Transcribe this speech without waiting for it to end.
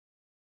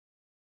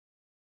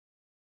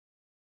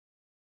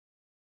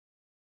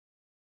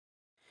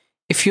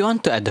If you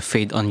want to add a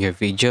fade on your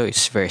video,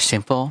 it's very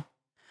simple.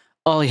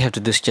 All you have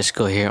to do is just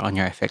go here on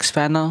your FX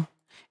panel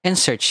and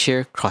search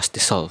here cross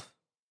dissolve.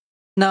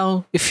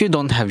 Now, if you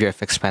don't have your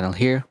FX panel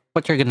here,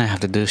 what you're gonna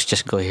have to do is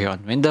just go here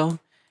on window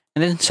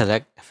and then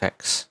select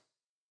effects.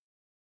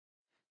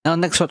 Now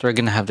next, what we're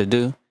gonna have to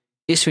do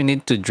is we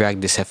need to drag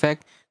this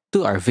effect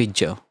to our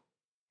video.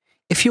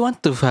 If you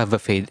want to have a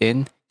fade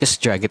in, just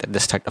drag it at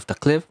the start of the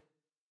clip.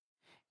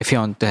 If you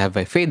want to have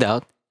a fade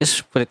out,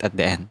 just put it at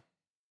the end.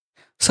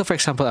 So for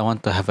example, I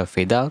want to have a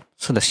fade out,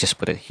 so let's just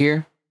put it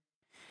here.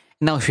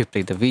 Now if you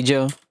play the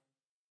video,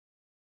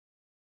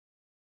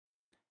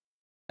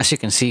 as you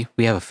can see,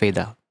 we have a fade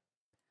out.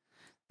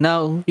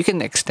 Now you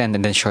can extend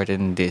and then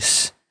shorten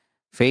this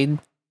fade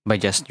by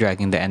just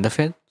dragging the end of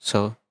it.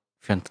 So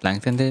if you want to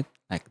lengthen it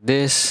like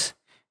this,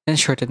 and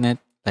shorten it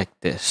like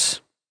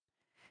this.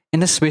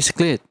 And that's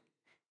basically it.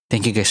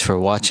 Thank you guys for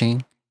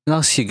watching, and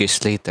I'll see you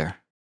guys later.